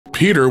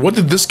Peter, what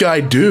did this guy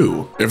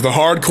do? If the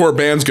hardcore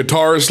band's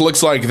guitarist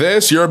looks like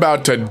this, you're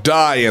about to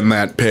die in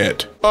that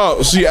pit.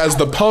 Oh, see, as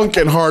the punk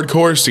and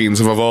hardcore scenes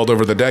have evolved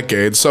over the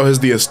decades, so has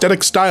the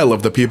aesthetic style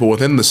of the people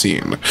within the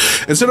scene.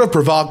 Instead of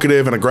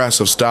provocative and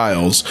aggressive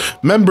styles,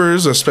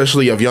 members,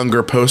 especially of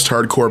younger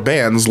post-hardcore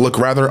bands, look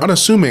rather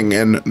unassuming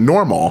and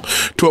normal,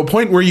 to a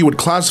point where you would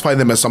classify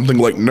them as something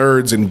like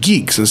nerds and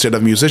geeks instead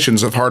of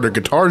musicians of harder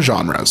guitar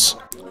genres.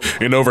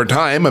 And over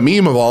time, a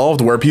meme evolved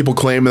where people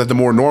claim that the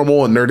more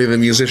normal and nerdy the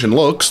musician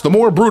looks, the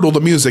more brutal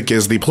the music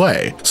is they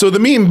play. So the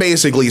meme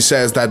basically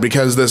says that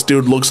because this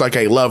dude looks like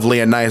a lovely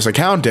and nice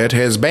accountant,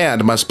 his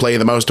band must play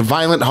the most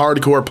violent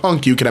hardcore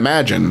punk you can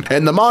imagine.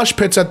 And the mosh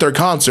pits at their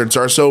concerts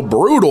are so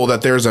brutal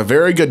that there's a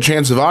very good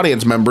chance of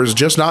audience members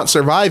just not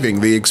surviving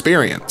the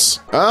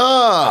experience.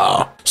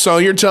 Oh, so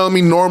you're telling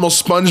me normal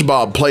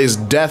SpongeBob plays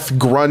death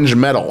grunge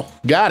metal.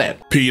 Got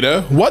it.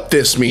 PETA, what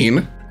this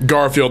mean?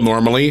 Garfield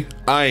normally,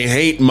 I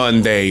hate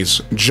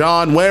Mondays.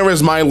 John, where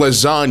is my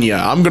lasagna?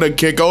 I'm gonna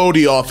kick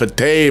Odie off a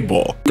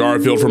table.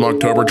 Garfield from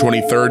October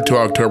 23rd to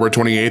October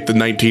 28th in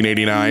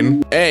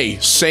 1989. Hey,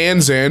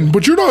 Sans in,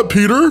 but you're not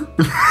Peter.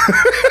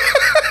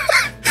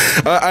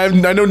 I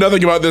know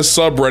nothing about this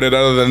subreddit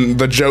other than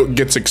the joke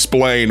gets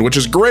explained, which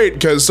is great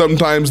because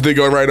sometimes they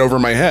go right over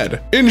my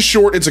head. In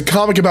short, it's a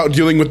comic about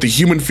dealing with the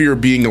human fear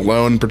of being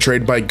alone,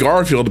 portrayed by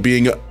Garfield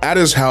being at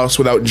his house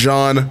without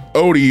John,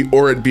 Odie,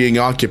 or it being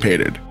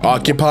occupied.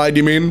 Occupied,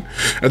 you mean?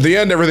 At the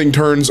end, everything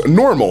turns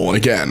normal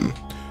again.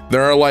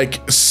 There are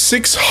like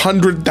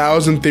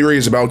 600,000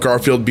 theories about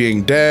Garfield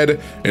being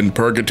dead, in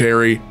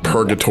purgatory,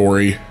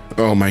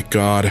 oh my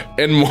god,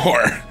 and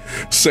more.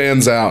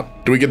 Sans out.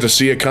 Do we get to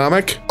see a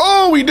comic?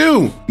 Oh, we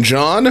do!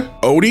 John?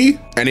 Odie?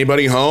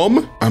 Anybody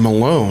home? I'm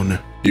alone.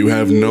 You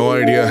have no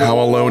idea how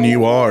alone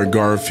you are,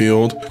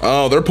 Garfield.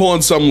 Oh, they're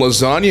pulling some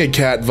Lasagna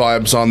Cat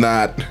vibes on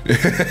that.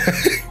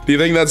 Do you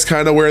think that's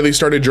kind of where they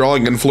started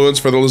drawing influence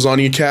for the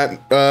Lasagna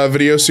Cat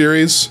video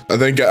series? I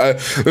think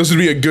this would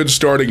be a good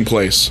starting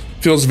place.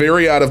 Feels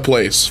very out of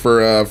place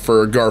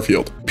for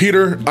Garfield.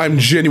 Peter, I'm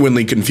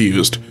genuinely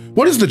confused.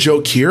 What is the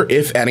joke here,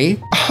 if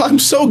any? I'm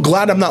so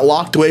glad I'm not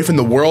locked away from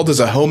the world as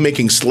a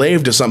homemaking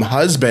slave to some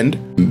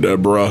husband.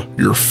 Deborah,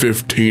 your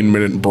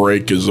 15-minute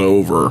break is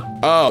over.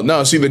 Oh,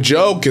 no, see, the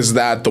joke is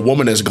that the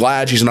woman is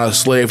glad she's not a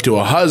slave to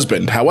a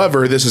husband.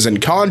 However, this is in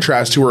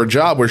contrast to her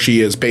job where she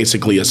is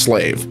basically a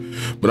slave.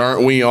 But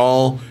aren't we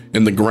all,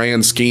 in the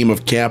grand scheme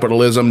of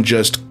capitalism,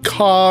 just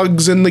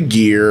cogs in the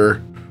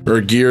gear? Or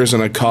gears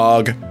in a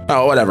cog.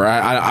 Oh, whatever.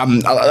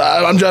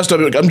 I'm just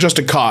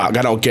a cog.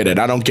 I don't get it.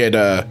 I don't get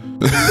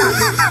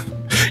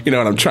you know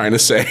what I'm trying to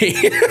say.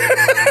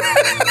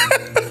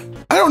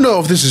 I don't know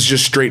if this is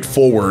just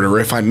straightforward or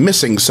if I'm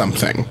missing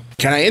something.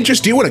 Can I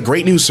interest you in a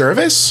great new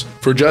service?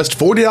 For just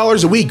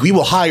 $40 a week, we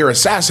will hire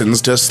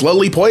assassins to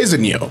slowly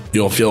poison you.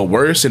 You'll feel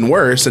worse and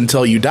worse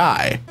until you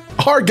die.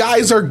 Our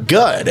guys are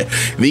good.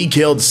 They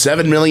killed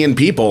 7 million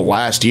people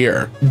last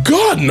year.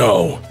 God,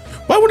 no.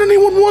 Why would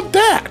anyone want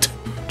that?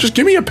 Just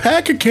give me a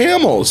pack of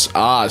camels.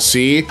 Ah,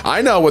 see,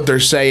 I know what they're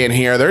saying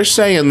here. They're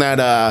saying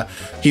that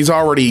he's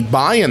already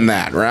buying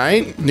that,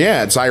 right?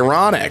 Yeah, it's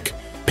ironic.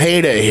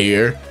 Payday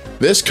here.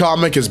 This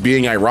comic is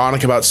being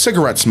ironic about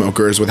cigarette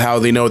smokers with how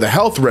they know the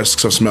health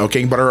risks of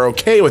smoking but are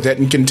okay with it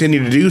and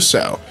continue to do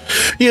so.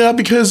 Yeah,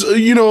 because,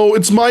 you know,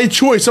 it's my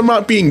choice. I'm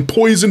not being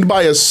poisoned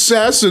by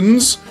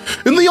assassins.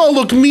 And they all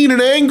look mean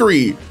and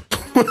angry.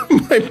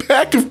 My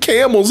pack of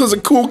camels has a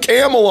cool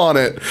camel on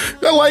it.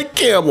 I like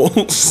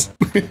camels.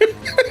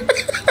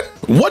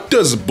 What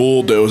does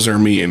bulldozer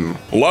mean?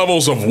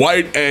 Levels of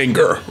white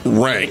anger,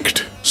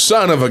 ranked.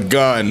 Son of a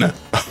gun.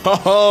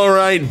 All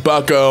right,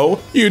 bucko,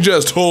 you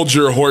just hold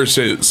your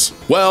horses.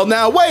 Well,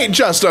 now wait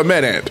just a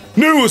minute.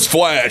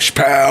 Newsflash,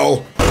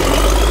 pal.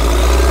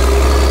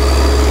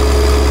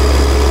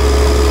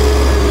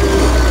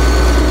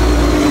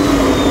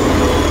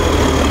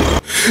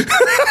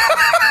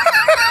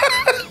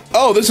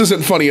 Oh, this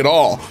isn't funny at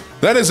all.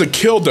 That is a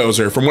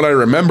killdozer from what I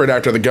remembered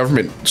after the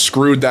government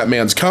screwed that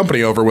man's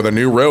company over with a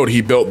new road. He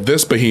built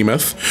this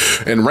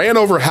behemoth and ran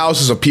over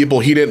houses of people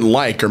he didn't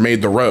like or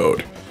made the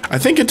road. I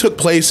think it took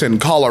place in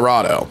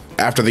Colorado.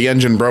 After the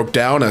engine broke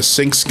down, a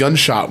 6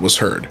 gunshot was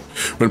heard.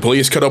 When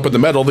police cut open the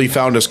metal, they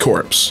found his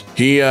corpse.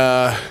 He,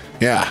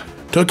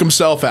 took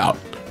himself out.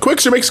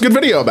 Quixer makes a good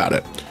video about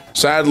it.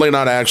 Sadly,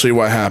 not actually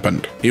what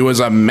happened. He was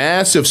a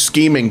massive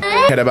scheming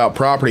head about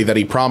property that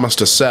he promised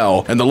to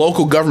sell, and the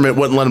local government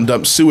wouldn't let him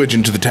dump sewage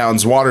into the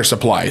town's water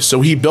supply,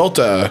 so he built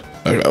a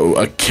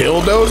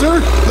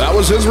killdozer? That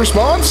was his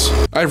response?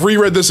 I've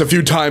reread this a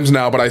few times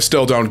now, but I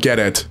still don't get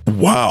it.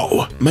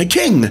 Wow. My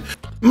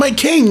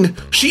king,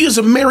 she is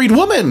a married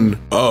woman.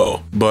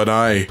 Oh, but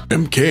I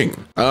am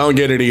king. I don't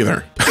get it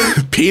either.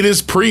 Pete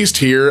is priest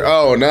here.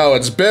 Oh no,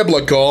 it's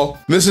biblical.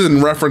 This is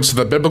in reference to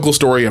the biblical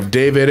story of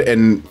David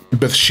and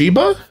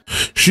Bathsheba.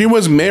 She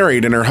was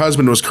married and her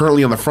husband was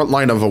currently on the front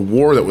line of a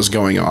war that was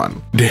going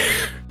on.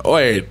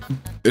 Wait,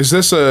 is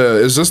this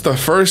the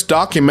first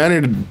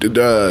documented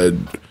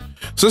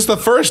Is this the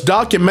first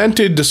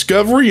documented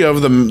discovery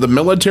of the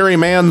military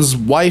man's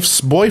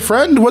wife's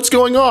boyfriend? What's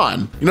going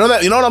on? You know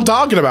what I'm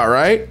talking about,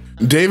 right?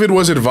 David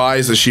was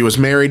advised that she was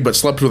married but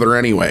slept with her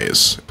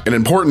anyways. An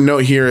important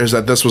note here is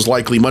that this was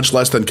likely much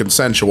less than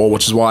consensual,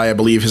 which is why I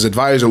believe his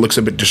advisor looks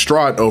a bit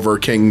distraught over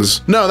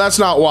King's. No, that's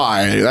not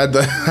why.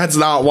 That's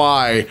not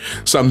why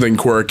something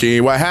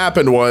quirky. What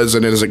happened was,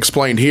 and it is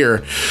explained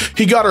here,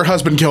 he got her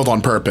husband killed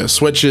on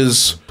purpose, which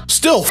is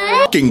still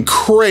fucking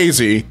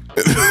crazy.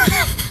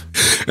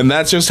 And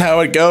that's just how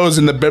it goes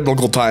in the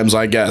biblical times,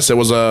 I guess. It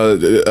was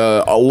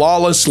a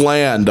lawless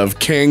land of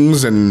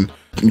kings and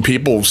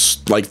people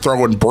like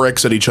throwing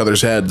bricks at each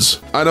other's heads.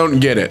 I don't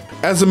get it.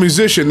 As a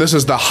musician, this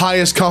is the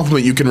highest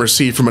compliment you can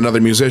receive from another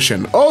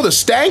musician. Oh, the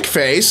stank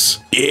face?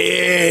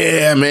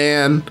 Yeah,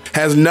 man.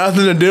 Has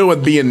nothing to do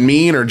with being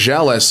mean or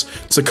jealous.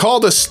 It's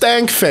called a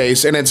stank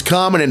face, and it's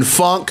common in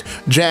funk,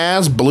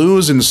 jazz,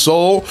 blues, and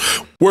soul,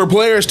 where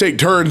players take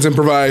turns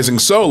improvising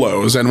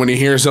solos, and when you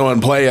hear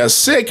someone play a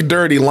sick,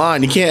 dirty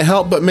line, you can't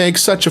help but make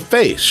such a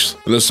face.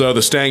 So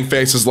the stank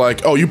face is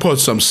like, oh, you put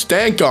some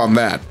stank on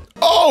that.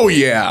 Oh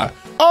yeah.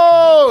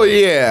 Oh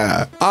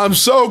yeah. I'm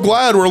so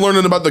glad we're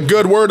learning about the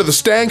good word of the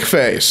stank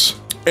face.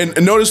 And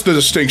notice the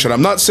distinction.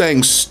 I'm not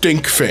saying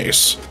stink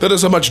face. That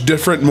is a much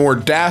different, more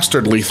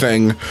dastardly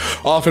thing,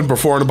 often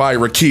performed by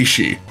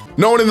Rikishi.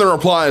 No one in the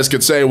replies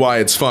could say why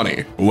it's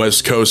funny.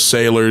 West Coast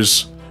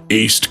sailors,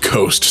 East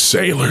Coast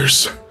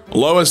sailors.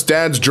 Lois'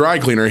 dad's dry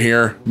cleaner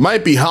here.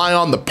 Might be high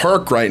on the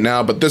perk right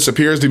now, but this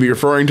appears to be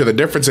referring to the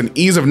difference in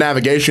ease of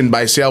navigation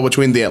by sail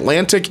between the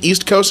Atlantic,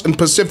 East Coast, and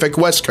Pacific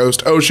West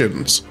Coast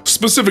oceans.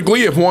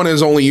 Specifically, if one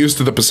is only used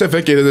to the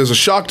Pacific, it is a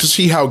shock to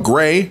see how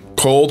gray,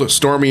 cold,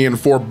 stormy, and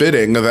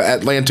forbidding the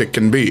Atlantic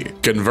can be.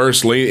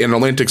 Conversely, an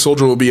Atlantic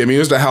soldier will be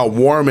amused at how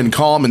warm and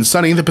calm and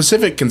sunny the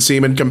Pacific can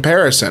seem in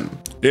comparison.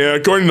 Yeah,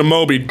 according to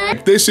Moby,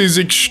 this is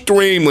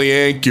extremely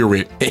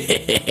accurate.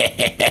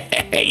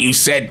 You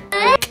said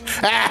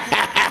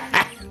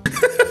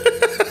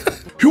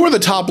Who are the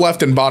top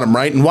left and bottom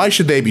right, and why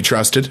should they be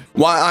trusted?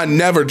 Why, I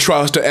never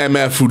trust a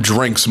MF who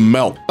drinks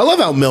milk. I love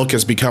how milk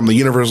has become the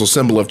universal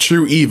symbol of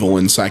true evil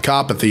and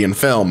psychopathy in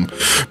film,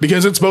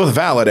 because it's both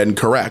valid and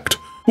correct.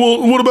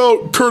 Well, what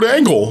about Kurt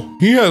Angle?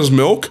 He has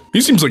milk.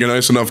 He seems like a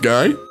nice enough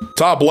guy.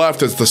 Top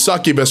left is the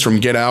succubus from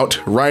Get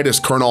Out. Right is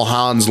Colonel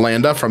Hans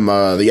Landa from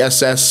the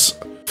SS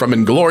from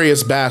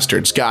Inglourious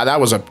Bastards. God, I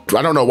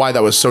don't know why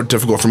that was so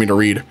difficult for me to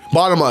read.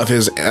 Bottom left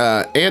is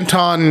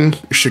Anton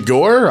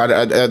Chigurh.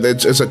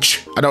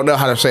 I don't know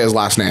how to say his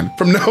last name.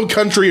 From No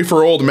Country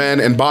for Old Men.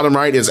 And bottom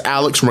right is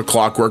Alex from A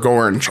Clockwork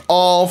Orange.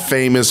 All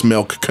famous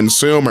milk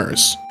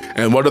consumers.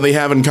 And what do they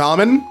have in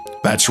common?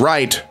 That's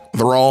right.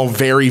 They're all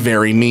very,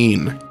 very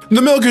mean.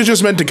 The milk is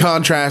just meant to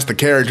contrast the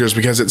characters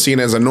because it's seen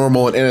as a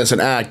normal and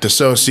innocent act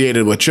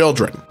associated with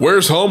children.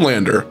 Where's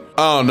Homelander?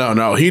 Oh,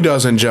 no, he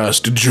doesn't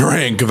just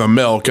drink the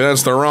milk.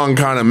 That's the wrong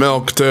kind of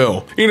milk,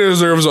 too. He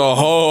deserves a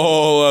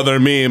whole other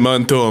meme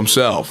unto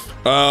himself.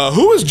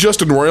 Who is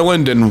Justin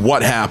Roiland and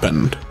what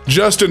happened?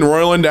 Justin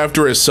Roiland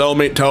after his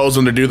cellmate tells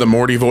him to do the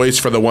Morty voice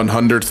for the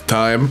 100th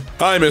time.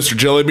 Hi, Mr.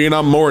 Jellybean,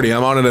 I'm Morty.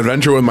 I'm on an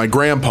adventure with my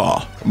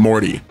grandpa,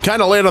 Morty.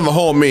 Kinda late on the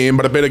whole meme,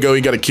 but a bit ago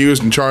he got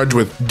accused and charged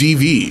with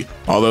DV,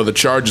 although the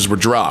charges were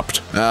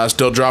dropped.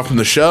 Still dropped from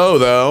the show,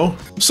 though.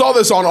 Saw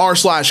this on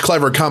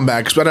r/clever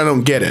comebacks, but I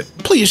don't get it.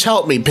 Please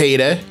help me,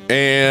 Peter.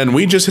 And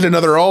we just hit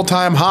another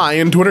all-time high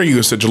in Twitter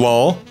usage,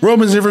 lol.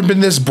 Roman's never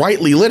been this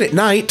brightly lit at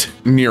night.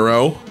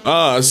 Nero.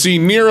 See,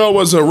 Nero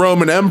was a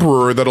Roman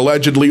emperor that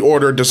allegedly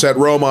ordered to set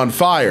Rome on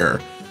fire.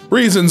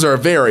 Reasons are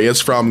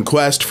various, from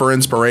quest for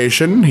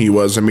inspiration, he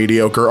was a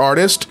mediocre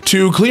artist,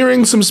 to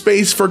clearing some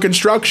space for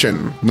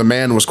construction. The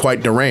man was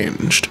quite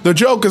deranged. The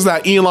joke is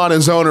that Elon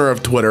is owner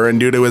of Twitter, and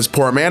due to his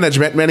poor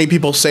management, many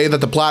people say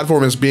that the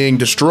platform is being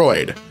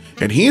destroyed.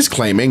 And he's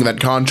claiming that,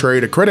 contrary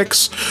to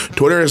critics,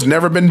 Twitter has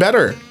never been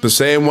better. The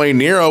same way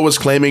Nero was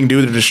claiming due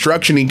to the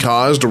destruction he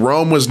caused,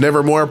 Rome was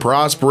never more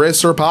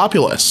prosperous or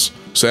populous,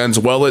 since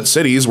well-lit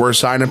cities were a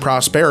sign of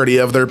prosperity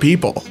of their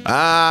people.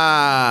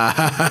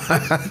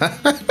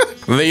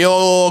 The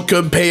old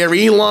compare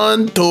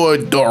Elon to a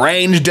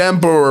deranged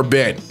emperor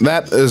bit.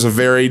 That is a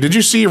very, did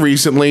you see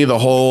recently the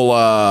whole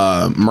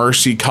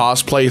Mercy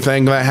cosplay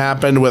thing that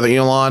happened with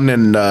Elon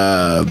and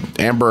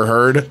Amber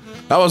Heard?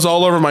 That was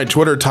all over my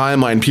Twitter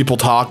timeline, people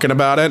talking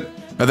about it.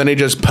 And then he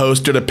just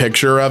posted a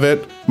picture of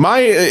it.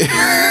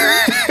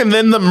 And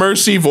then the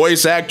Mercy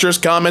voice actress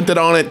commented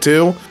on it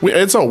too.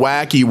 It's a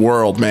wacky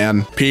world,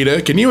 man.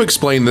 PETA, can you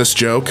explain this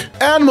joke?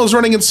 Animals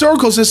running in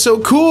circles is so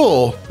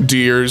cool.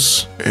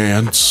 Deers,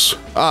 ants.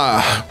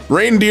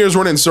 Reindeers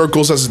run in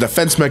circles as a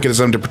defense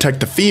mechanism to protect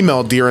the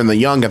female deer and the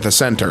young at the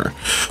center.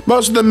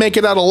 Most of them make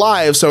it out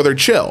alive, so they're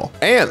chill.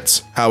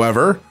 Ants,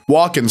 however,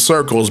 walk in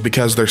circles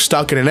because they're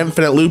stuck in an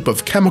infinite loop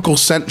of chemical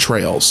scent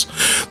trails.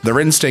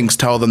 Their instincts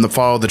tell them to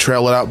follow the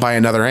trail let out by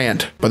another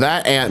ant, but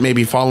that ant may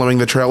be following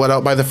the trail let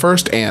out by the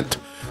first ant,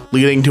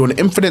 leading to an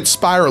infinite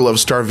spiral of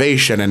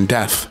starvation and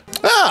death.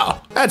 Oh,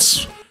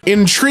 that's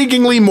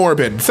intriguingly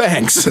morbid,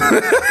 thanks.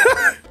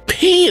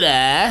 PETA,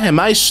 am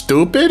I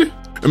stupid?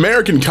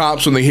 American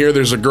cops when they hear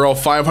there's a girl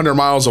 500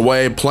 miles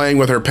away playing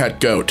with her pet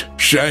goat.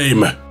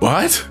 Shame.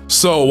 What?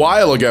 So a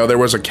while ago, there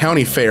was a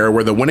county fair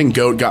where the winning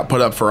goat got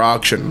put up for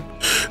auction.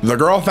 The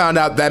girl found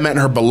out that meant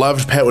her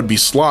beloved pet would be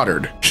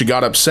slaughtered. She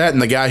got upset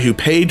and the guy who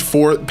paid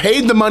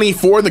the money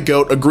for the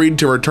goat agreed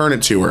to return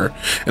it to her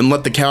and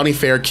let the county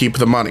fair keep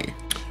the money.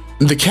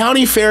 The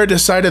county fair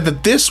decided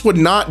that this would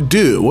not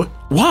do.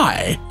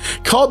 Why?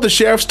 Called the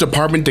sheriff's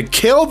department to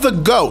kill the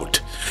goat.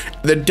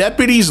 The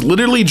deputies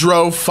literally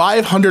drove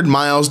 500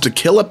 miles to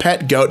kill a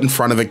pet goat in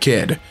front of a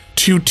kid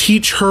to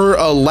teach her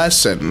a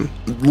lesson.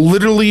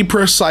 Literally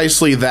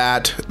precisely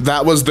that.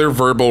 That was their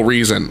verbal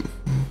reason.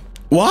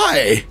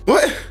 Why?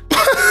 What?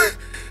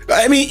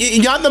 I mean,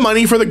 you got the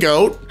money for the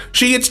goat.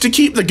 She gets to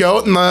keep the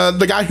goat, and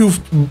the guy who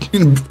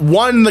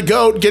won the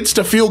goat gets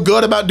to feel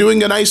good about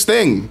doing a nice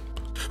thing.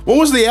 What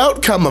was the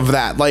outcome of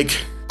that? Like,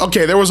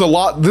 okay, there was a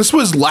lot. This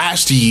was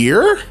last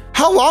year?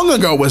 How long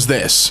ago was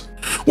this?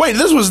 Wait,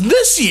 this was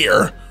this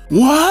year?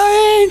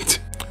 What?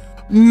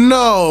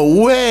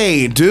 No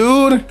way,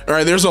 dude. All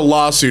right, there's a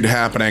lawsuit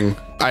happening.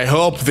 I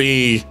hope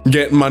they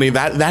get money.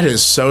 That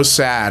is so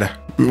sad.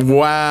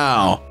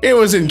 Wow. It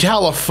was in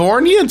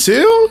California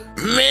too?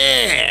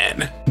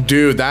 Man.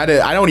 Dude, that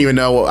is, I don't even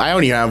know. I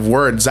don't even have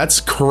words. That's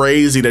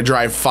crazy to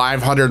drive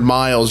 500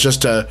 miles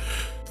just to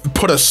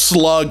put a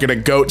slug in a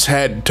goat's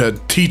head to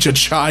teach a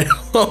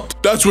child.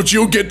 That's what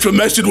you get for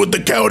messing with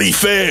the county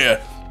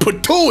fair.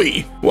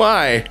 Patooey.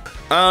 Why?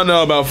 I don't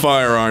know about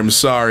firearms,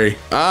 sorry.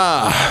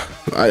 I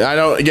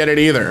don't get it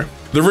either.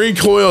 The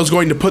recoil is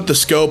going to put the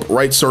scope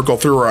right circle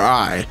through her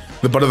eye.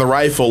 The butt of the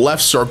rifle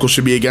left circle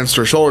should be against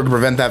her shoulder to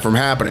prevent that from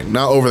happening,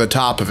 not over the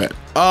top of it.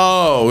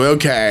 Oh,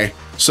 okay.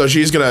 So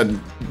she's gonna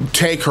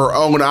take her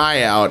own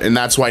eye out, and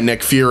that's why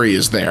Nick Fury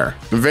is there.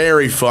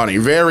 Very funny,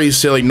 very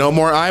silly. No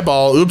more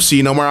eyeball.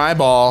 Oopsie, no more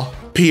eyeball.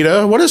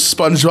 PETA, what does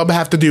SpongeBob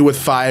have to do with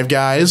Five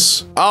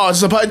Guys? Oh,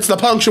 it's the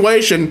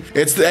punctuation.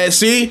 It's the,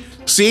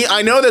 see,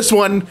 I know this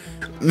one.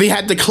 They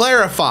had to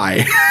clarify.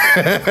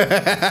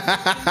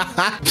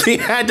 They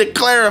had to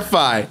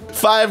clarify.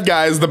 Five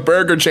Guys, the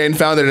burger chain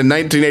founded in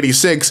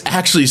 1986,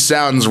 actually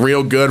sounds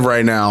real good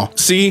right now.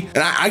 See, and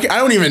I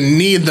don't even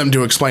need them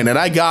to explain it.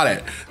 I got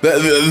it.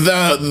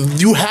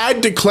 You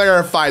had to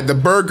clarify the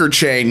burger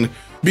chain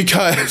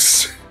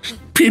because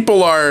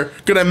people are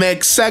gonna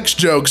make sex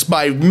jokes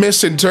by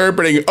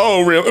misinterpreting,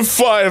 oh really,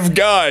 Five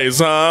Guys,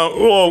 huh?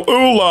 Oh,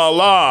 ooh la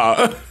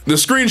la. The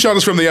screenshot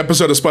is from the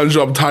episode of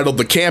SpongeBob titled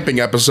The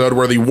Camping Episode,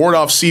 where they ward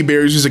off sea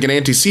bears using an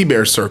anti-sea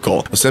bear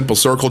circle, a simple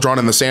circle drawn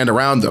in the sand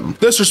around them.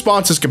 This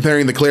response is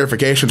comparing the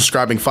clarification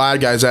describing Five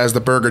Guys as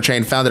the burger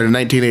chain founded in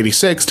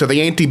 1986 to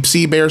the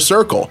anti-sea bear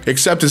circle,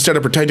 except instead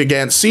of protecting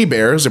against sea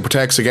bears, it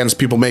protects against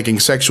people making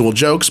sexual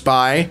jokes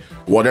by,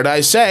 what did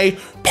I say,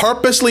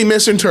 purposely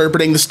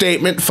misinterpreting the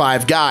statement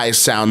Five Guys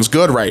sounds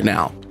good right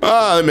now.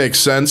 Ah, that makes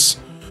sense.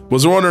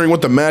 Was wondering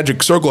what the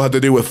magic circle had to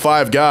do with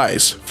Five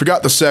Guys.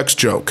 Forgot the sex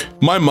joke.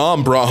 My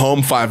mom brought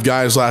home Five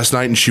Guys last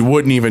night and she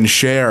wouldn't even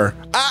share.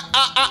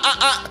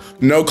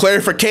 No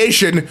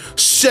clarification,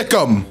 sick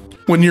 'em.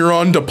 When you're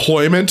on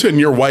deployment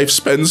and your wife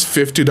spends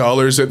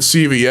 $50 at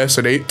CVS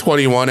at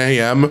 8:21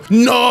 a.m.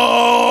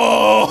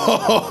 No!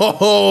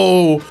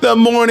 The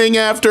morning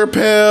after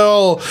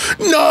pill.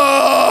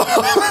 No!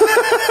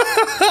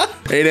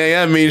 8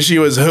 a.m. means she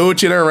was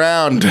hooching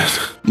around.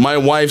 My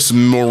wife's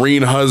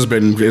Marine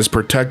husband is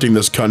protecting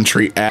this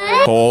country,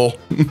 asshole.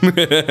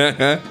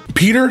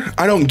 Peter,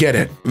 I don't get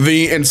it.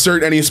 The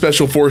insert any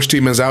special force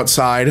team is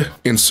outside.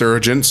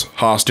 Insurgents,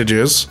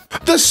 hostages.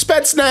 The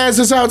Spetsnaz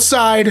is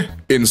outside.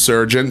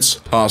 Insurgents,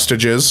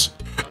 hostages.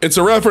 It's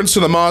a reference to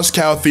the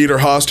Moscow theater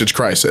hostage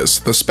crisis.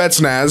 The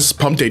Spetsnaz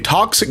pumped a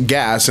toxic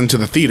gas into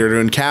the theater to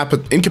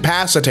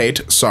incapacitate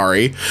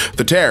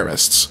the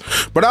terrorists,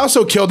 but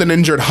also killed and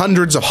injured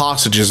hundreds of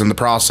hostages in the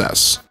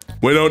process.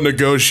 We don't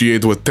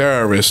negotiate with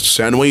terrorists,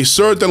 and we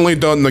certainly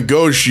don't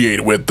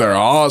negotiate with their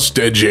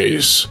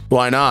hostages.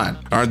 Why not?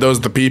 Aren't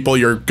those the people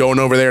you're going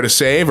over there to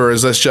save, or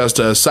is this just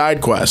a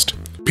side quest?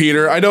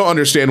 Peter, I don't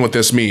understand what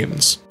this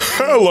means.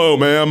 Hello,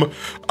 ma'am.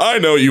 I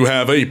know you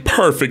have a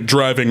perfect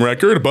driving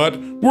record, but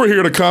we're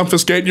here to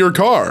confiscate your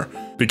car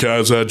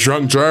because a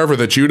drunk driver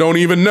that you don't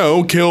even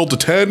know killed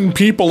 10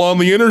 people on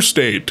the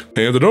interstate.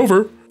 Hand it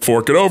over.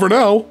 Fork it over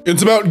now.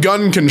 It's about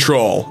gun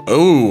control.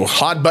 Ooh,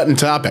 hot button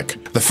topic.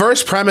 The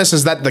first premise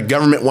is that the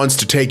government wants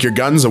to take your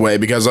guns away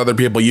because other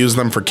people use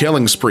them for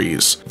killing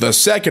sprees. The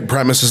second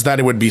premise is that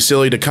it would be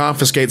silly to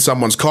confiscate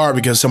someone's car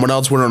because someone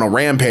else went on a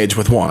rampage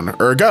with one.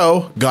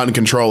 Ergo, gun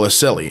control is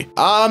silly.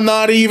 I'm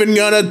not even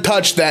gonna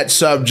touch that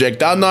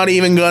subject. I'm not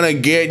even gonna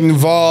get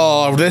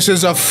involved. This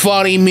is a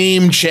funny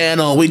meme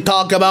channel. We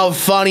talk about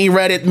funny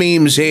Reddit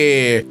memes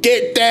here.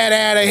 Get that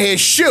out of here.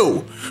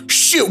 Shoo!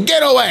 Shoo!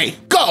 Get away!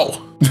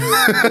 Go!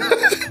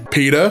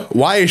 PETA,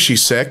 why is she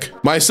sick?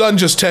 My son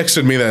just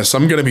texted me this.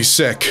 I'm gonna be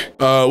sick.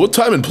 What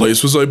time and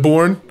place was I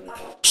born?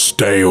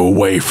 Stay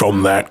away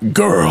from that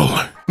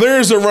girl.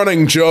 There's a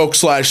running joke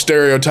 /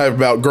 stereotype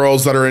about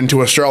girls that are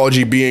into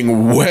astrology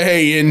being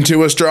way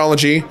into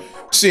astrology.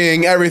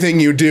 seeing everything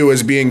you do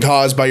is being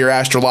caused by your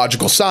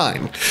astrological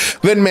sign,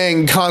 then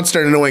making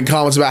constant annoying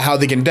comments about how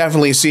they can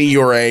definitely see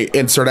you're a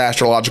insert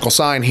astrological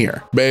sign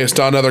here. Based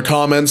on other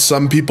comments,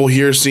 some people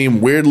here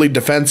seem weirdly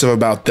defensive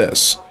about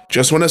this.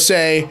 Just want to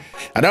say,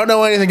 I don't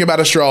know anything about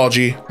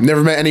astrology,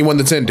 never met anyone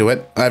that's into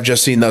it, I've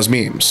just seen those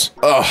memes.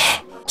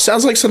 Ugh,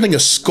 sounds like something a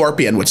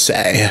scorpion would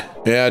say.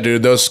 Yeah,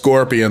 dude, those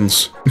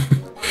scorpions.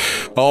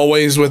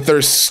 Always with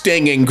their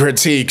stinging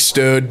critiques,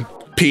 dude.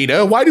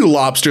 PETA, why do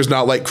lobsters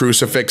not like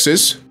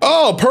crucifixes?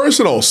 Oh,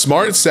 personal,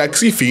 smart,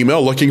 sexy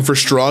female looking for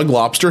strong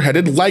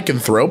lobster-headed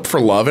lycanthrope for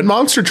love and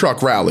monster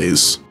truck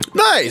rallies.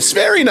 Nice,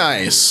 very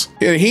nice.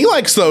 Yeah, he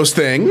likes those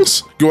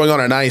things. Going on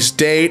a nice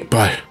date,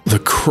 but the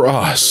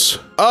cross.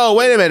 Oh,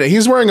 wait a minute,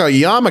 he's wearing a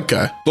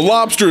yarmulke. The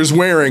lobster is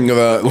wearing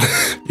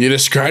the, you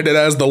described it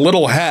as the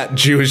little hat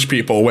Jewish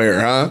people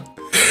wear, huh?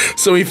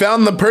 So he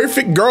found the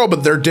perfect girl,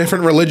 but they're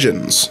different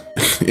religions.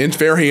 It's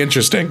very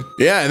interesting.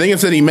 Yeah, I think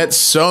it's that he met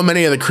so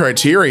many of the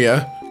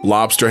criteria.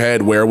 Lobster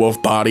head,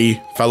 werewolf body,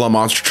 fellow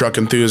monster truck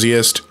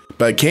enthusiast,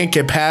 but can't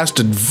get past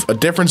a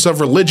difference of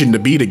religion to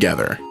be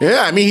together.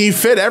 Yeah, I mean, he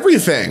fit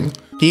everything.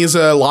 He's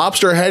a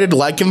lobster-headed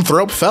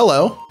lycanthrope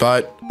fellow,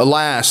 but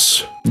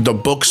alas, the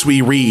books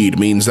we read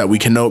means that we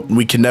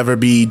can never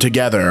be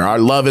together. Our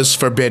love is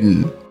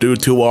forbidden due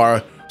to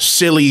our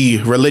silly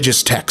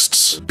religious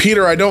texts.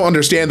 Peter, I don't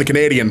understand the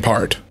Canadian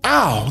part.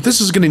 Ow,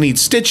 this is gonna need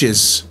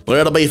stitches. Well,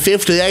 it'll be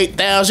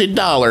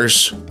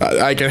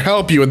 $58,000. I can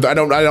help you. I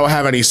don't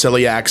have any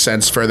silly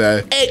accents for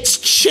the "It's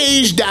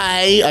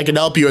Tuesday." I can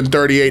help you in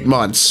 38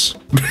 months.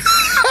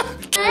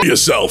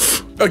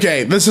 Yourself.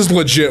 Okay, this is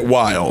legit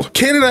wild.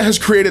 Canada has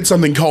created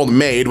something called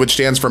MAID, which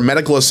stands for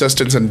Medical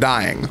Assistance in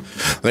Dying.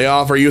 They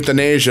offer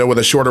euthanasia with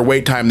a shorter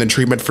wait time than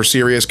treatment for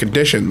serious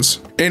conditions,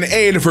 and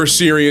aid for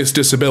serious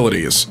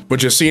disabilities,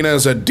 which is seen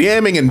as a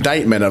damning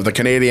indictment of the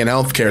Canadian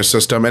healthcare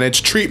system and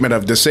its treatment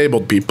of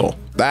disabled people.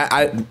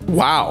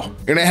 Wow.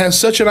 And it has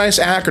such a nice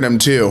acronym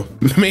too.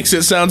 It makes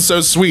it sound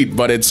so sweet,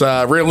 but it's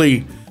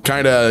really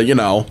kind of, you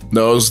know,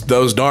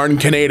 those darn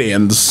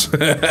Canadians.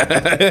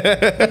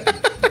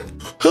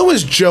 Who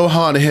is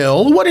Johan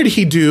Hill? What did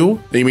he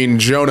do? You mean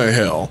Jonah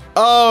Hill?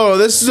 Oh,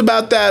 this is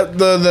about that,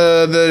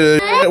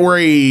 the where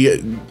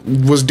he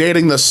was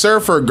dating the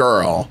surfer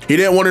girl. He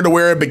didn't want her to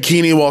wear a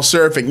bikini while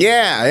surfing.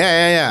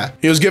 Yeah.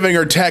 He was giving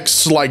her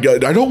texts like,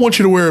 I don't want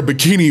you to wear a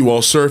bikini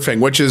while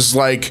surfing, which is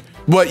like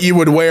what you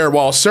would wear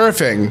while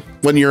surfing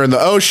when you're in the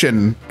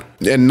ocean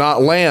and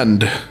not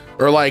land.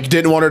 Or like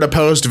didn't want her to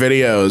post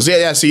videos.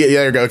 See,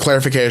 there you go,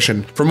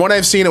 clarification. From what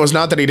I've seen, it was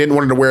not that he didn't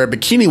want her to wear a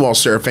bikini while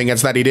surfing,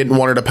 it's that he didn't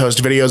want her to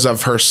post videos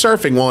of her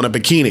surfing while in a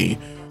bikini,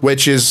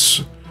 which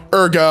is,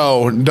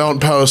 ergo,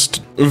 don't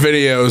post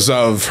videos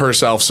of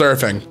herself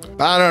surfing.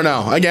 I don't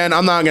know. Again,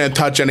 I'm not gonna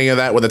touch any of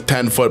that with a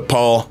 10-foot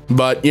pole,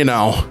 but you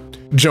know,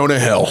 Jonah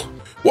Hill.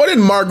 What did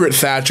Margaret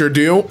Thatcher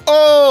do?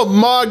 Oh,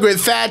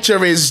 Margaret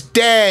Thatcher is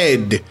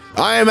dead.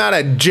 I am at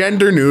a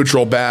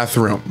gender-neutral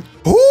bathroom.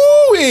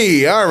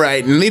 Ooh-wee, all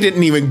right, and they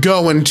didn't even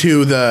go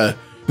into the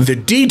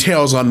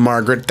details on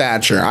Margaret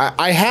Thatcher.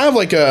 I have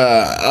like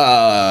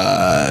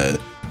a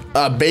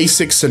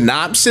basic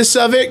synopsis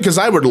of it because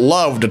I would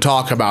love to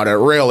talk about it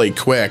really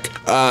quick.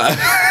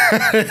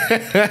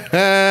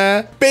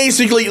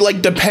 Basically,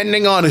 like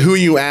depending on who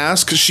you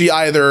ask, she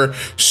either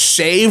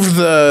saved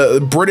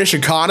the British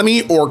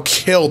economy or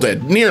killed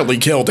it, nearly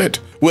killed it,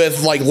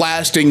 with like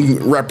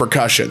lasting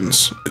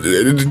repercussions.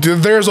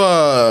 There's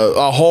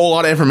a whole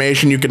lot of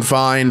information you can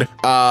find.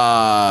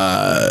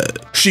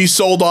 She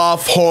sold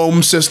off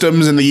home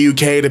systems in the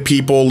UK to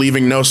people,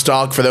 leaving no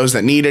stock for those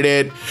that needed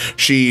it.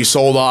 She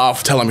sold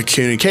off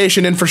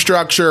telecommunication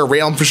infrastructure,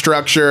 rail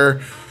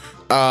infrastructure.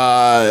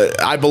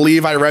 I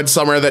believe I read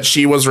somewhere that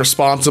she was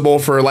responsible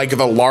for like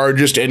the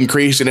largest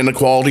increase in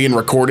inequality in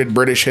recorded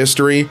British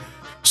history.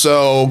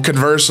 So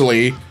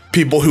conversely,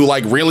 people who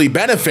like really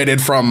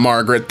benefited from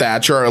Margaret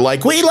Thatcher are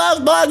like, we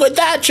love Margaret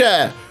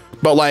Thatcher.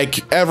 But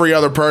like every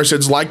other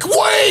person's like,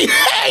 we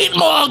hate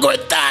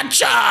Margaret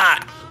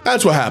Thatcher.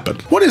 That's what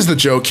happened. What is the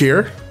joke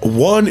here?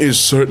 One is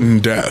certain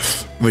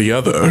death. The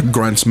other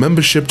grants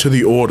membership to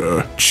the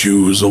order.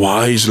 Choose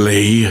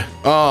wisely.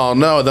 Oh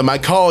no, the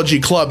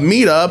Mycology Club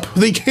meetup,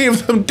 they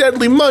gave them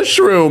deadly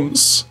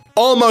mushrooms.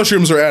 All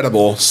mushrooms are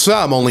edible,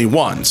 some only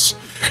once.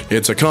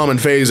 It's a common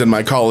phase in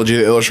mycology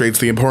that illustrates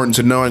the importance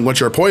of knowing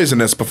which are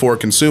poisonous before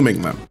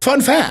consuming them. Fun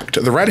fact,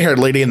 the red-haired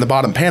lady in the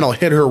bottom panel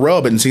hid her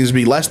robe and seems to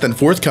be less than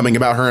forthcoming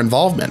about her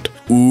involvement.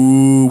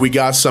 Ooh, we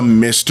got some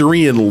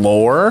mystery and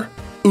lore.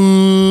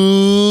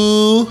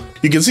 Ooh.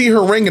 You can see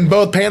her ring in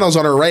both panels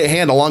on her right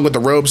hand along with the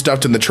robe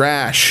stuffed in the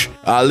trash.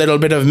 A little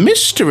bit of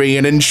mystery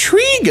and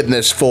intrigue in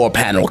this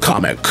 4-panel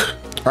comic.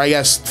 Or I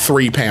guess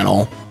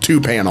 3-panel.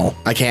 2-panel.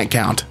 I can't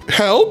count.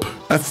 Help?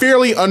 A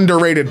fairly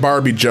underrated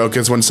Barbie joke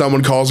is when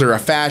someone calls her a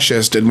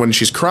fascist and when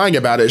she's crying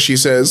about it, she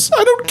says,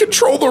 I don't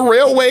control the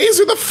railways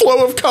or the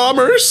flow of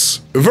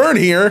commerce. Vern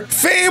here.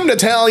 Famed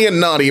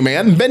Italian naughty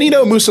man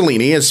Benito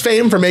Mussolini is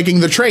famed for making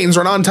the trains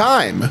run on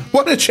time.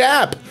 What a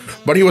chap.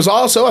 but he was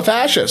also a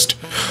fascist.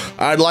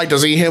 I'd like to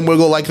see him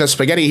wiggle like the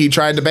spaghetti he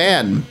tried to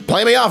ban.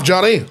 Play me off,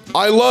 Johnny.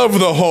 I love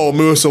the whole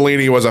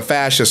Mussolini was a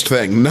fascist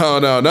thing.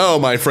 No,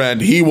 my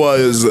friend. He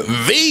was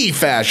the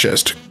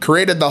fascist.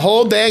 Created the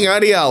whole dang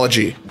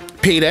ideology.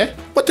 Peter,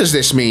 what does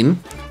this mean?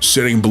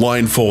 Sitting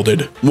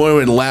blindfolded.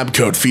 Woman in lab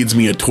coat feeds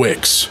me a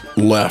Twix.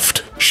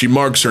 Left. She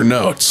marks her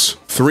notes.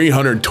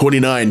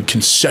 329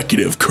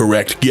 consecutive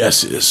correct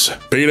guesses.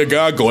 Peter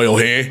Gargoyle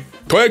here.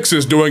 Twix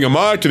is doing a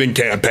marketing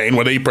campaign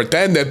where they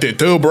pretend that they're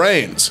two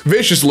brains,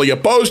 viciously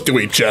opposed to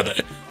each other.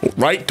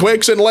 Right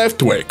Twix and left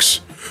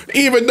Twix.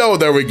 Even though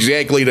they're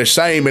exactly the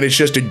same and it's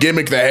just a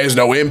gimmick that has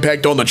no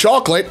impact on the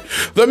chocolate,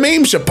 the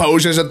meme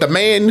supposes that the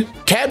man,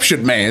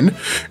 captured man,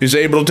 is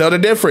able to tell the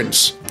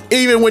difference,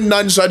 even when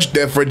none such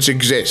difference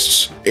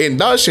exists, and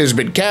thus has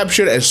been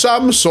captured as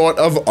some sort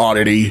of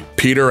oddity.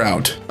 Peter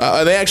out.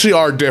 They actually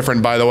are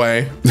different, by the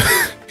way.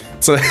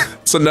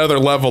 It's another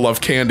level of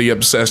candy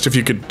obsessed if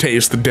you could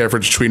taste the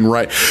difference between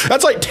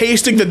That's like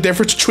tasting the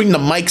difference between the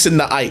Mikes and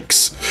the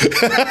Ikes.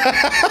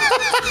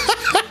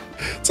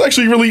 It's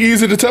actually really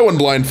easy to tell when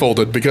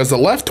blindfolded because the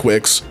left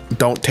Twix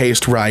don't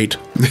taste right.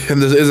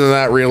 And isn't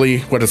that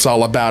really what it's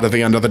all about at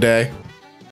the end of the day?